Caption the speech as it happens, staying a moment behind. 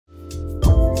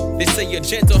They say your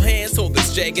gentle hands hold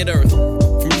this jagged earth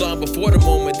from long before the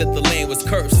moment that the land was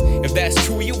cursed. If that's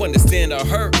true, you understand our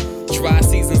hurt. Dry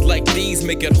seasons like these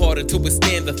make it harder to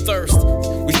withstand the thirst.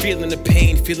 We feeling the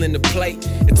pain, feeling the plight.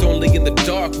 It's only in the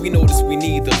dark we notice we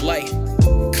need the light.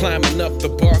 Climbing up the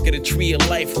bark of the tree of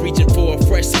life, reaching for a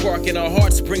fresh spark in our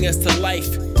hearts, bring us to life.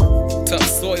 Tough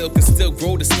soil can still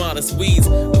grow the smallest weeds.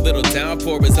 A little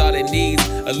downpour is all it needs.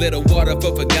 A little water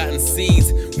for forgotten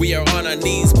seeds. We are on our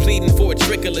knees, pleading for a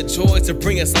trickle of joy to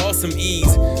bring us all some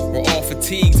ease. We're all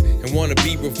fatigued and want to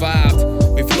be revived.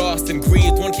 We've lost and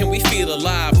grieved, when can we feel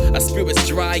alive? Our spirits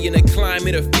dry in a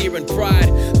climate of fear and pride.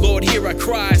 Lord, hear our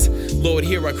cries. Lord,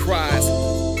 hear our cries.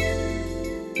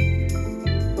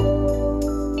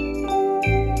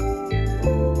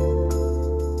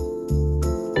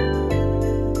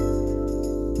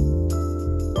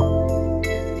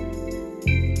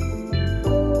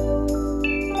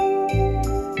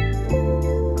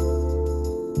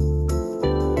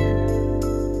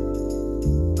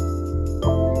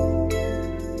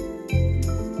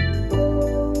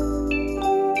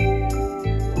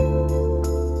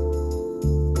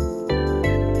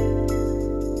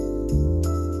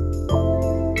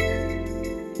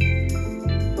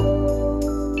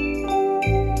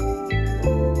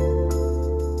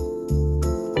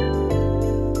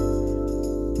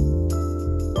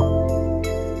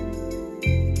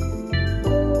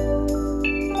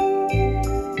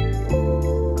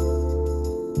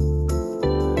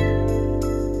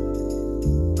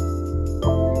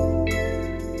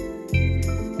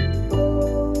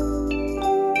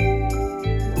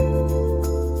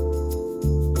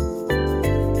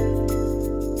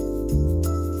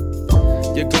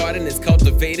 Your garden is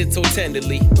cultivated so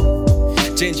tenderly.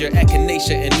 Ginger,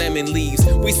 echinacea, and lemon leaves.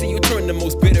 We see you turn the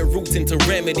most bitter roots into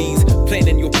remedies,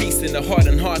 planting your peace in the heart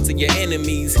and hearts of your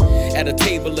enemies. At a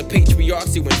table of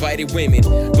patriarchs, you invited women.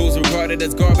 Those regarded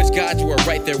as garbage, God, you are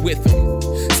right there with them.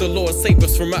 So Lord, save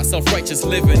us from our self-righteous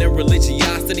living and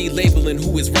religiosity, labeling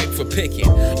who is ripe for picking.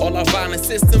 All our violent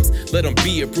systems, let them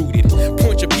be uprooted.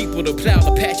 Point your people to plow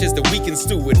the patches that we can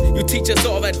steward. You teach us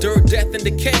all that dirt, death, and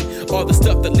decay. All the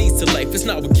stuff that leads to life, it's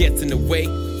not what gets in the way.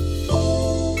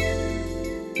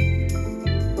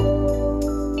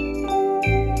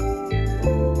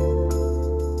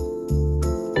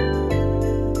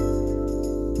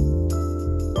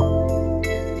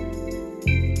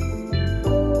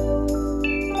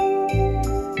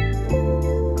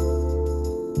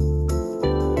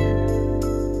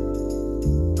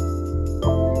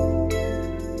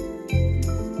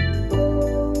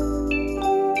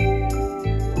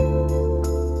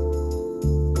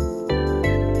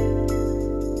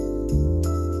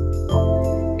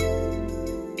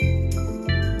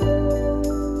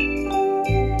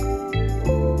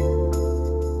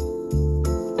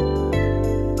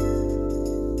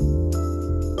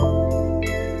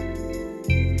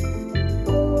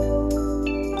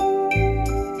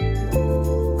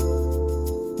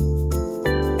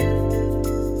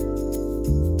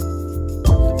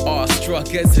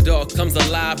 As it all comes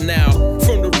alive now.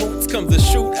 From the roots comes a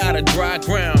shoot out of dry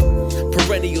ground.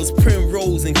 Perennials,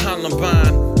 primrose and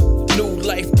columbine. New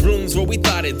life blooms where we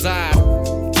thought it died.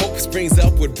 Hope springs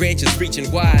up with branches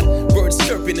reaching wide. Birds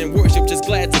chirping in worship, just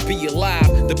glad to be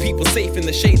alive. The people safe in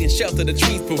the shade and shelter the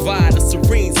trees provide. A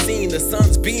serene scene, the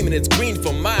sun's beaming, it's green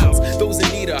for miles. Those in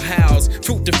need are housed,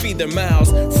 fruit to feed their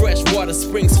mouths. Fresh water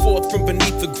springs forth from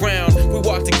beneath the ground. We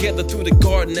walk together through the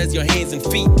garden as your hands and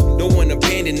feet. No one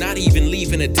abandoned, not even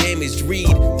leaving a damaged reed.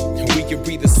 We can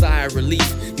breathe a sigh of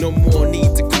relief. No more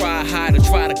need to cry, hide, or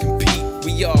try to compete.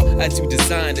 We are, as you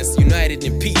designed us, united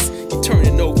in peace. You're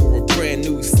turning over a brand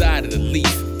new side of the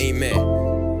leaf. Amen.